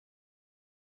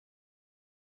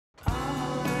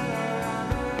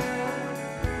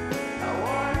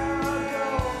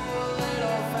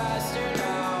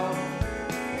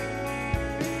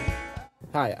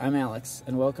Hi, I'm Alex,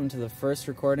 and welcome to the first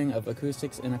recording of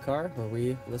Acoustics in a Car, where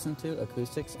we listen to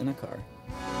acoustics in a car.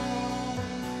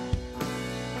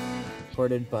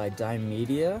 Recorded by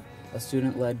DIMEDIA, a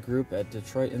student-led group at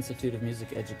Detroit Institute of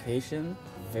Music Education.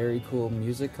 Very cool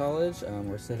music college.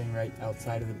 We're sitting right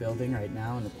outside of the building right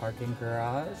now in the parking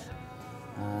garage,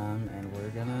 and we're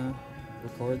gonna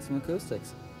record some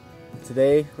acoustics.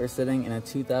 Today, we're sitting in a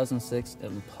 2006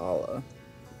 Impala.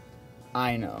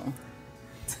 I know.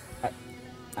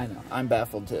 I know. I'm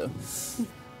baffled too.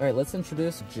 Alright, let's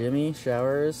introduce Jimmy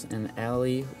Showers and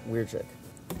Allie Wiercioch.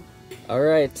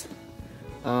 Alright,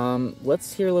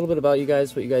 let's hear a little bit about you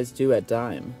guys, what you guys do at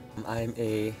DIME. I'm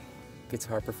a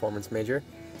guitar performance major.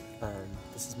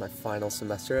 This is my final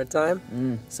semester at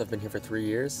DIME, so I've been here for 3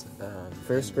 years.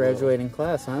 First graduating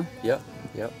class, huh? Yep.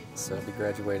 So I'll be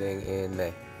graduating in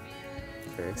May.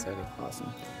 Very exciting.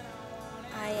 Awesome.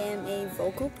 I am a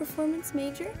vocal performance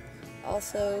major.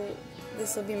 Also,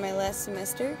 this will be my last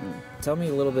semester. Tell me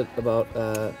a little bit about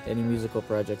any musical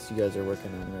projects you guys are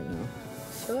working on right now.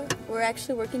 Sure. We're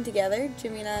actually working together.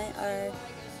 Jimmy and I are,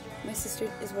 my sister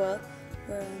as well.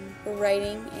 We're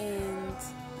writing, and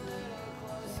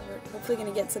we're hopefully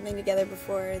going to get something together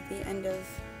before the end of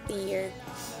the year.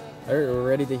 All right, we're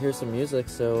ready to hear some music,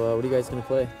 so what are you guys going to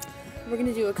play? We're going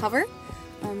to do a cover.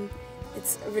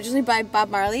 It's originally by Bob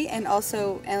Marley, and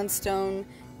also Alan Stone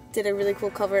did a really cool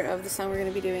cover of the song we're going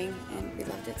to be doing, and we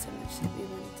loved it so much that we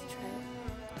wanted to try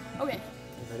it. Okay.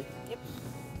 You ready? Yep.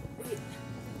 Okay.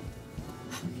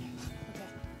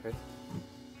 Ready?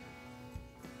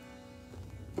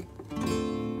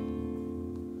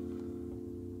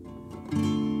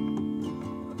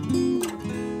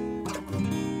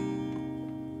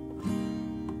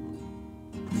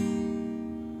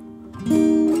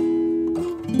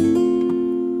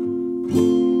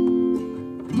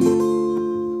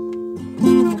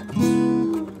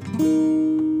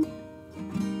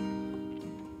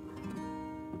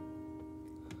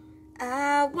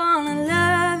 I wanna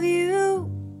love you,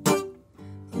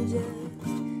 just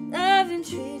love and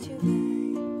treat you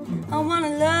right. I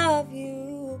wanna love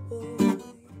you, boy,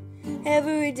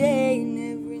 every day and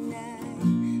every night.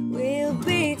 We'll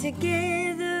be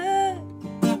together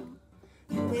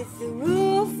with the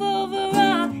roof over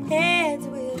our heads.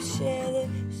 We'll share the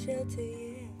shelter,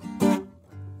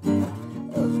 yeah,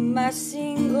 of my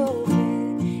single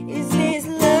bed. Is this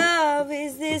love?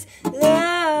 Is this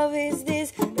love? Is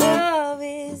this love?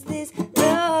 Is this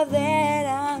love that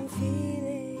I'm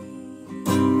feeling?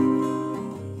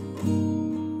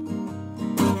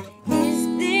 Is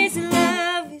this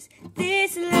love? Is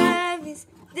this love? Is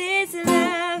this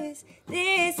love? Is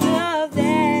this love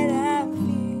that I'm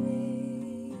feeling?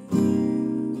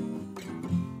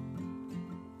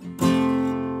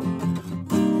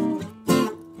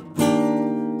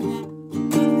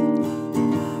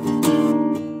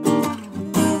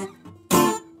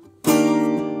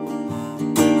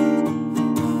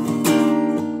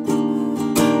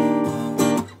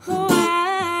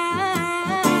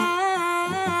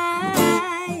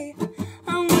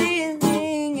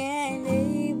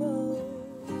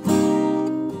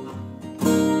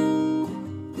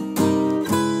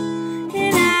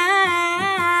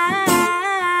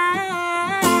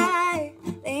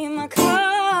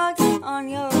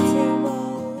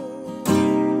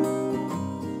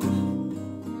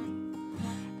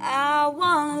 I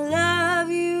wanna love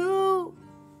you,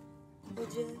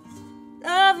 just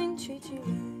love and treat you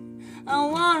right. I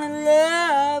wanna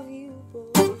love you,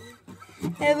 boy,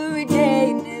 every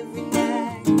day and every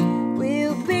night.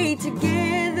 We'll be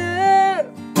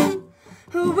together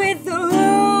with the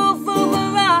roof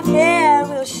over our head.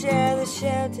 We'll share the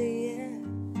shelter, yeah,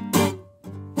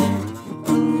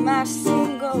 on my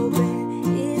single bed.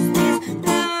 Is this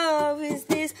love? Is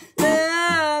this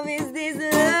love? Is this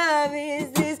love?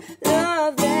 Is this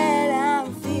love that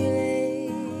I'm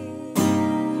feeling?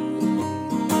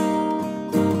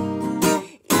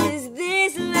 Is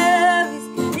this love? Is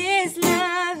this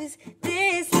love? Is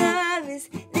this love? Is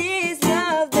this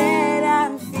love that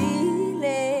I'm feeling?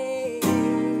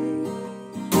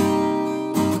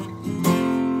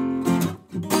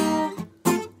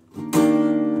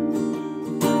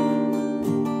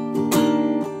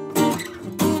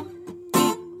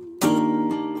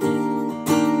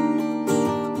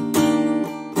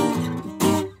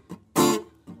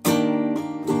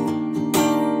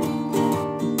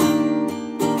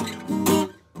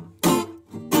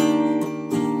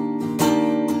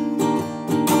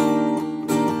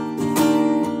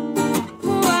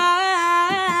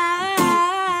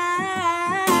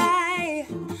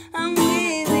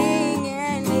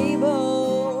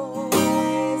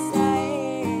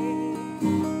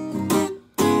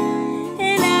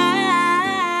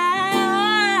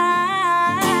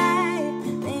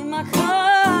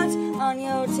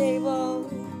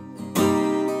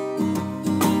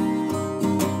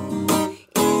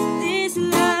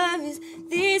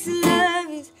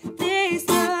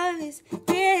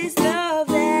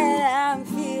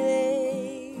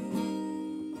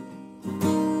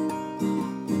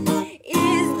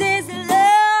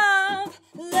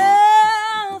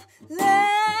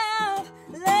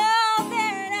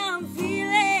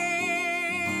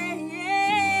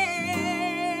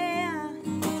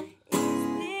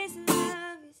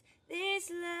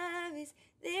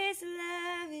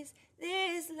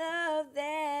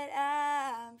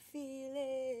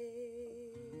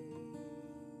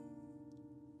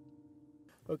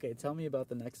 Okay, tell me about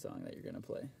the next song that you're going to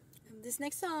play. This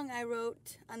next song I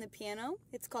wrote on the piano.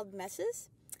 It's called Messes,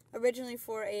 originally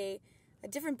for a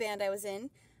different band I was in,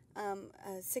 a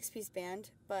 6-piece band,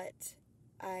 but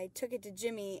I took it to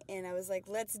Jimmy and I was like,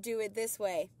 let's do it this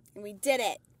way, and we did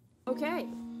it. Okay,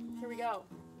 here we go.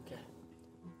 Okay.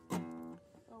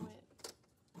 Oh, wait.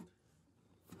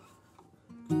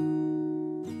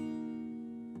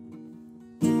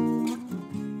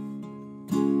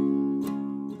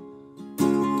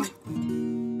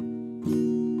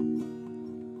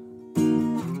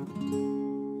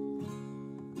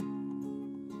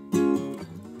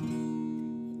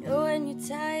 When you're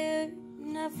tired,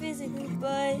 not physically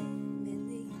but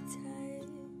mentally tired.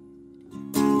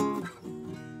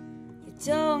 Your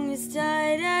tongue is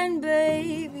tied and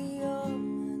baby your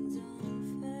mind's on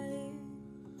fire.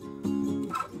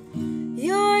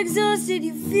 You're exhausted,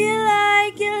 you feel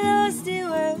like you lost it,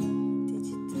 well, did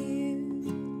you do?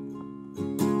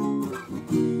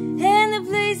 And the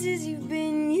places you've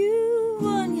been, you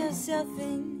won yourself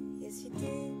in, yes you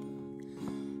did.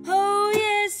 Oh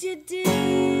yes you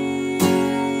did.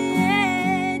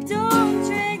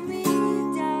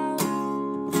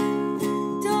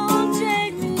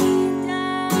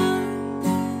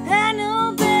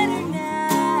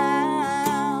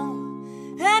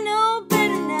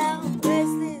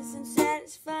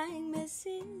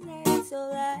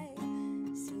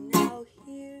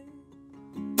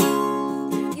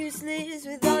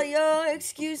 With all your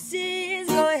excuses,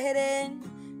 go ahead and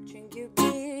drink your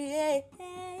beer, yeah.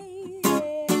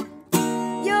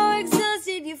 You're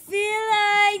exhausted, you feel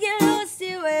like you lost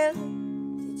it, well,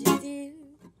 did you do?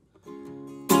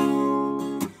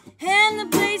 And the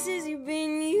places you've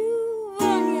been, you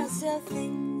won yourself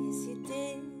in, yes you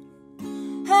did.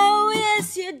 Oh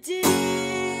yes you did.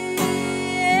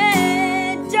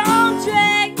 Don't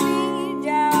drag me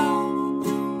down,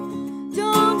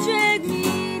 don't drag me.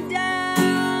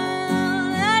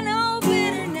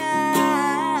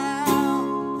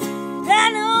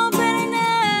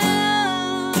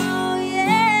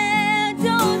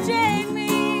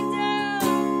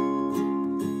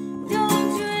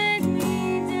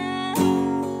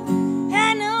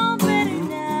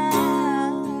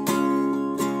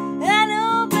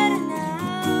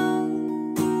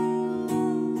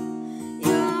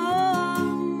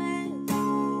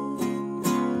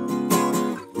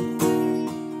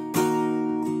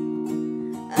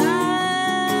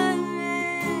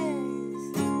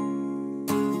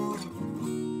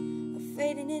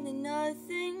 Into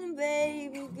nothing,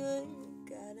 baby, good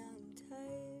God, I'm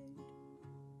tired.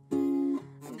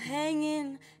 I'm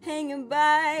hanging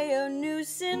by a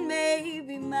noose and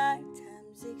maybe my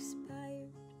time's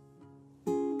expired.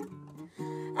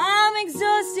 I'm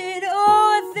exhausted,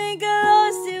 oh, I think I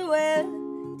lost it, well,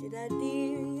 did I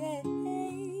dear, yeah.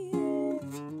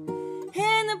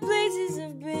 And the places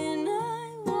I've been, I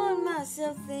won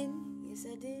myself in, yes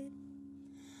I did.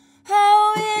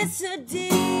 Oh, yes I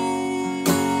did.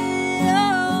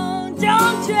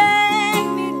 Don't drag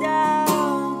me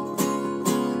down,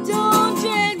 don't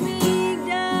drag me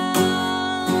down.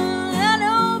 I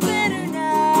know better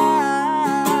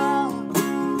now,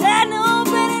 I know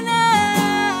better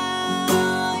now,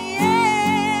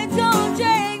 yeah. Don't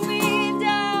drag me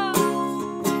down,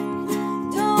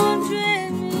 don't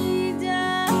drag me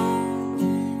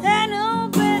down. I know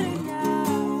better now,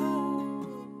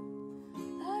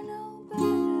 I know better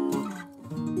now.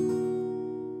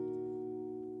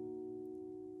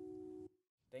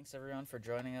 Thanks everyone for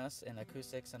joining us in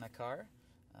Acoustics in a Car.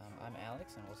 I'm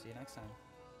Alex, and we'll see you next time.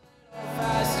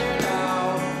 Faster now.